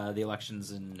 the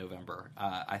elections in November,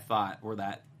 I thought were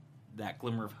that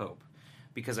glimmer of hope,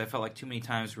 because I felt like too many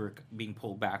times we were being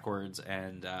pulled backwards,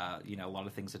 and a lot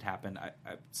of things had happened.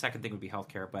 Second thing would be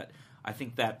healthcare, but I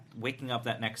think that waking up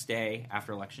that next day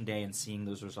after Election Day and seeing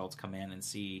those results come in and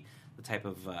see the type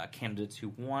of candidates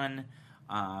who won,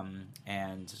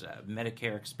 and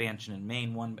Medicare expansion in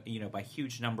Maine won, by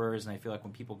huge numbers, and I feel like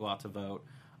when people go out to vote,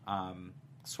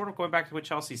 sort of going back to what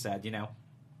Chelsea said,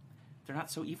 they're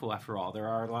not so evil after all. There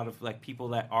are a lot of people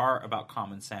that are about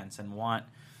common sense and want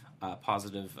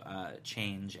positive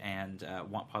change and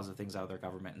want positive things out of their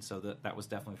government, and so that was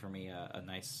definitely for me a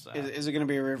nice. Is it going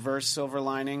to be a reverse silver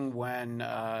lining when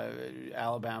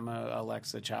Alabama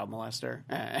elects a child molester?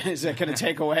 Is it going to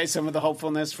take away some of the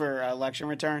hopefulness for election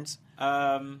returns?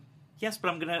 Yes,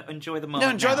 but I'm going to enjoy the moment. No,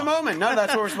 enjoy the moment. No,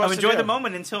 that's what we're supposed to do. Enjoy the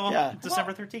moment until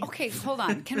December 13th. Okay, hold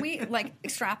on. Can we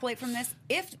extrapolate from this?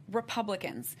 If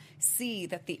Republicans see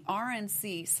that the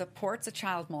RNC supports a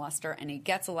child molester and he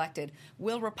gets elected,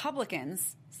 will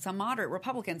Republicans, some moderate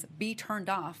Republicans, be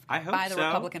turned off by the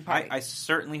Republican Party? I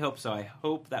certainly hope so. I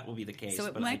hope that will be the case. So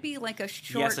it might be like a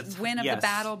short win of the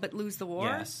battle but lose the war?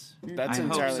 Yes. That's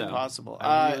entirely possible.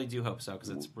 I really do hope so, because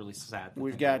it's really sad.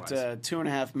 We've got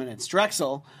 2.5 minutes.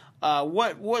 Drexel,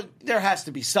 what there has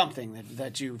to be something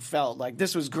that you felt like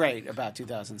this was great about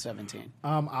 2017.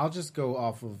 I'll just go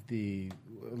off of a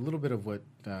little bit of what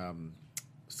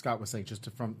Scott was saying, just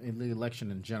from in the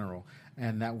election in general,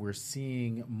 and that we're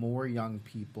seeing more young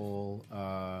people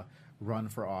run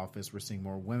for office. We're seeing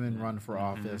more women run for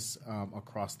office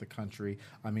across the country.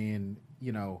 I mean,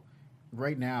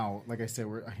 right now, like I said,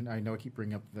 I know I keep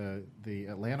bringing up the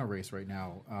Atlanta race right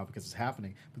now because it's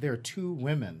happening, but there are 2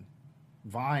 women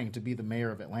vying to be the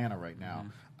mayor of Atlanta right now,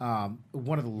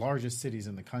 one of the largest cities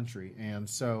in the country. And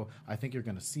so I think you're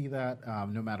going to see that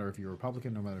no matter if you're a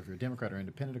Republican, no matter if you're a Democrat or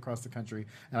independent across the country.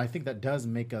 And I think that does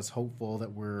make us hopeful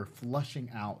that we're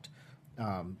flushing out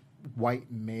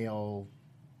white male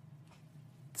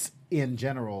in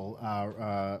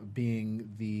general being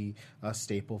the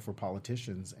staple for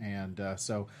politicians. And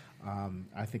so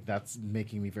I think that's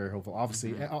making me very hopeful.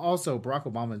 Obviously, and also Barack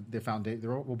Obama, the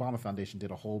Obama Foundation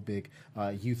did a whole big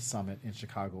youth summit in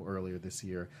Chicago earlier this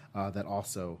year that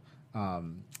also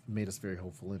made us very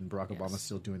hopeful. And Barack Obama's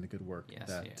still doing the good work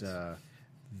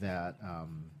that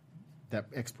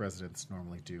ex-presidents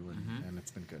normally do, and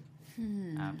it's been good.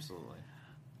 Absolutely.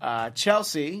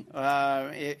 Chelsea,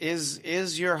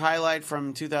 is your highlight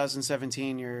from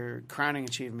 2017 your crowning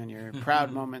achievement, your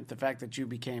proud moment, the fact that you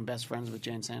became best friends with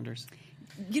Jane Sanders?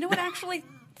 You know what, actually,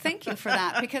 thank you for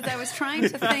that, because I was trying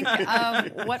to think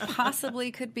of what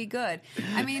possibly could be good.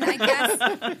 I mean, I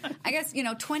guess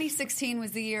 2016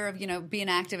 was the year of, be an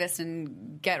activist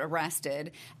and get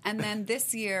arrested. And then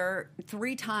this year,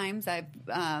 3 times I've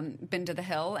been to the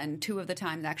Hill, and 2 of the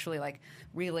times actually,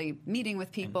 really meeting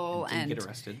with people. And get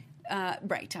arrested.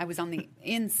 Right. I was on the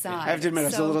inside. I have to admit, I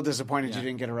was a little disappointed you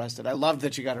didn't get arrested. I loved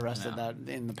that you got arrested that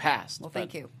in the past. Well,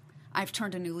 thank you. I've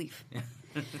turned a new leaf.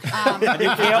 A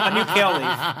new kale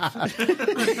leaf.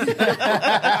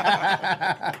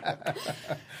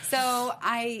 So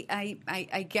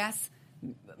I guess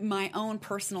my own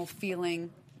personal feeling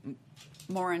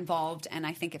more involved, and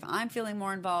I think if I'm feeling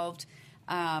more involved,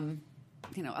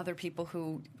 other people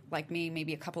who, like me,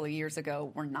 maybe a couple of years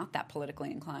ago were not that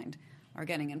politically inclined are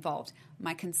getting involved.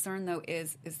 My concern, though,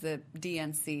 is the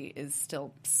DNC is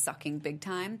still sucking big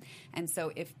time, and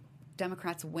so if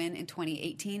Democrats win in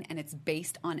 2018 and it's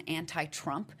based on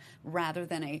anti-Trump rather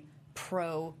than a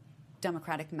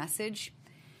pro-Democratic message.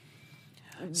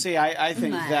 See, I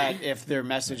think that if their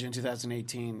message in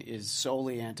 2018 is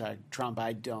solely anti-Trump,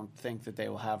 I don't think that they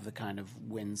will have the kind of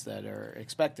wins that are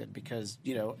expected because,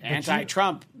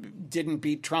 anti-Trump didn't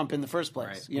beat Trump in the first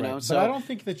place. Right. So but I don't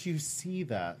think that you see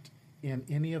that in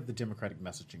any of the Democratic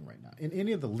messaging right now. In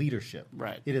any of the leadership,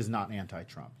 it is not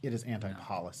anti-Trump. It is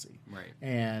anti-policy. Right.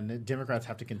 And Democrats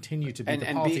have to continue to be the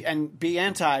policy. Be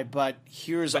anti, but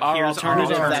here's our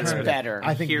alternative that's better.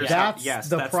 I think that's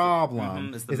the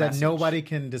problem, is that nobody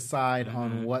can decide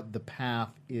on what the path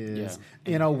is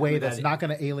in a way that's not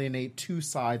going to alienate 2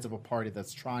 sides of a party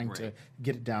that's trying to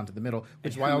get it down to the middle.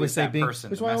 Which is why I always say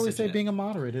being a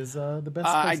moderate is the best.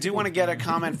 I do want to get a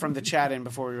comment from the chat in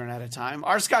before we run out of time.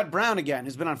 R. Scott Brown again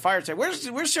has been on fire today. Where's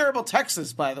Cherryville,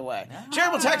 Texas, by the way?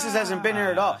 Cherryville, Texas hasn't been here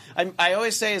at all. I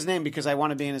always say his name because I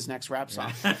want to be in his next rap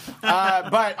song.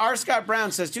 But R. Scott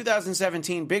Brown says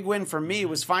 2017 big win for me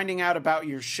was finding out about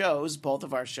your shows, both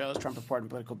of our shows, Trump Report and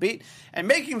Political Beat, and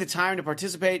making the time to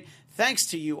participate. Thanks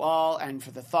to you all and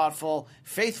for the thoughtful,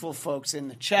 faithful folks in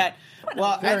the chat.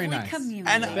 Very nice. Community.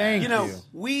 And Thank you.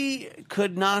 We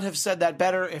could not have said that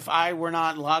better if I were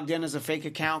not logged in as a fake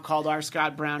account called R.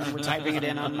 Scott Brown and we're typing it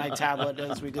in on my tablet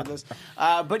as we did this.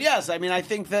 But yes, I mean, I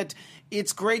think that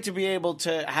it's great to be able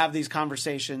to have these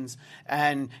conversations.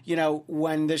 And,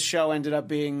 when this show ended up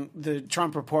being the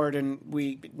Trump Report and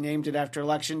we named it after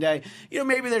Election Day,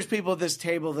 maybe there's people at this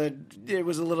table that it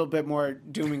was a little bit more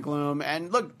doom and gloom.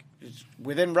 And look,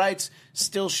 within rights,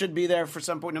 still should be there for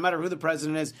some point. No matter who the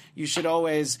president is, you should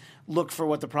always look for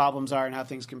what the problems are and how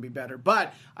things can be better.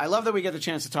 But I love that we get the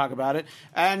chance to talk about it.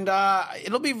 And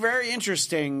it'll be very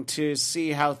interesting to see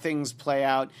how things play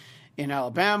out in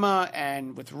Alabama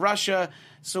and with Russia.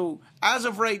 So as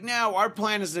of right now, our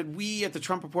plan is that we at the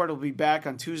Trump Report will be back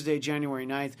on Tuesday, January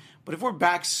 9th. But if we're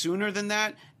back sooner than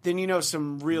that, then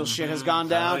some real shit has gone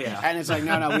down. And it's like,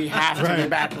 no, we have to be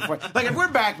back before. Like, if we're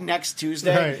back next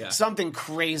Tuesday, something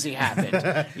crazy happened.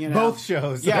 Both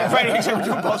shows. Yeah, right. We're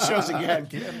doing both shows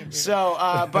again. So,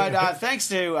 but thanks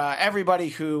to everybody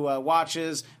who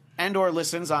watches and or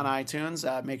listens on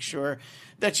iTunes. Make sure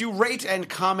that you rate and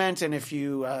comment. And if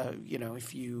you,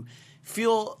 if you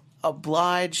feel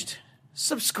obliged,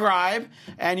 subscribe,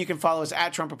 and you can follow us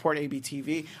at Trump Report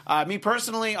ABTV. Me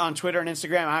personally on Twitter and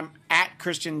Instagram, I'm at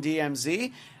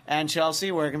ChristianDMZ. And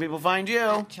Chelsea, where can people find you?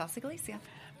 At Chelsea Galicia.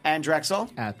 And Drexel?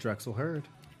 At Drexel Hurd.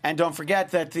 And don't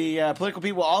forget that the Political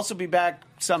Beat will also be back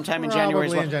sometime in January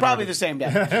as well. Probably the same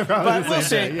day. But we'll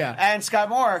see. Yeah. And Scott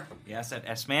Moore. Yes, at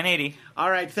SMan80. All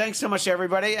right, thanks so much,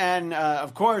 everybody. And,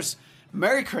 of course,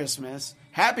 Merry Christmas,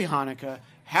 Happy Hanukkah,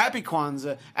 Happy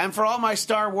Kwanzaa, and for all my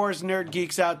Star Wars nerd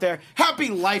geeks out there, Happy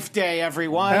Life Day,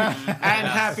 everyone, and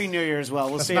Happy New Year as well.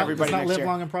 We'll see everybody next live year.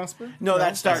 long and prosper? No,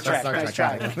 that's Star That's Trek. Star Nice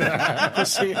Trek. try. We'll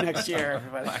see you next year,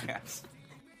 everybody.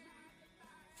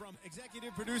 From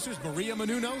executive producers Maria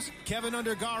Menounos, Kevin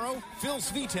Undergaro, Phil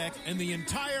Svitek, and the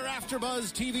entire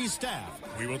AfterBuzz TV staff,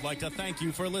 we would like to thank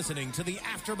you for listening to the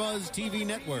AfterBuzz TV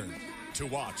network. To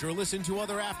watch or listen to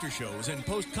other after shows and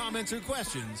post comments or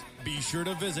questions, be sure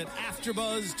to visit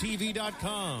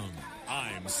AfterBuzzTV.com.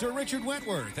 I'm Sir Richard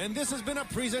Wentworth, and this has been a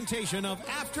presentation of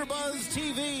AfterBuzz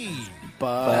TV.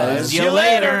 Buzz See you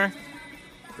later.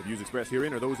 The views expressed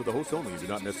herein are those of the hosts only and do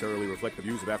not necessarily reflect the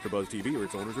views of AfterBuzz TV or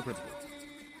its owners or principals.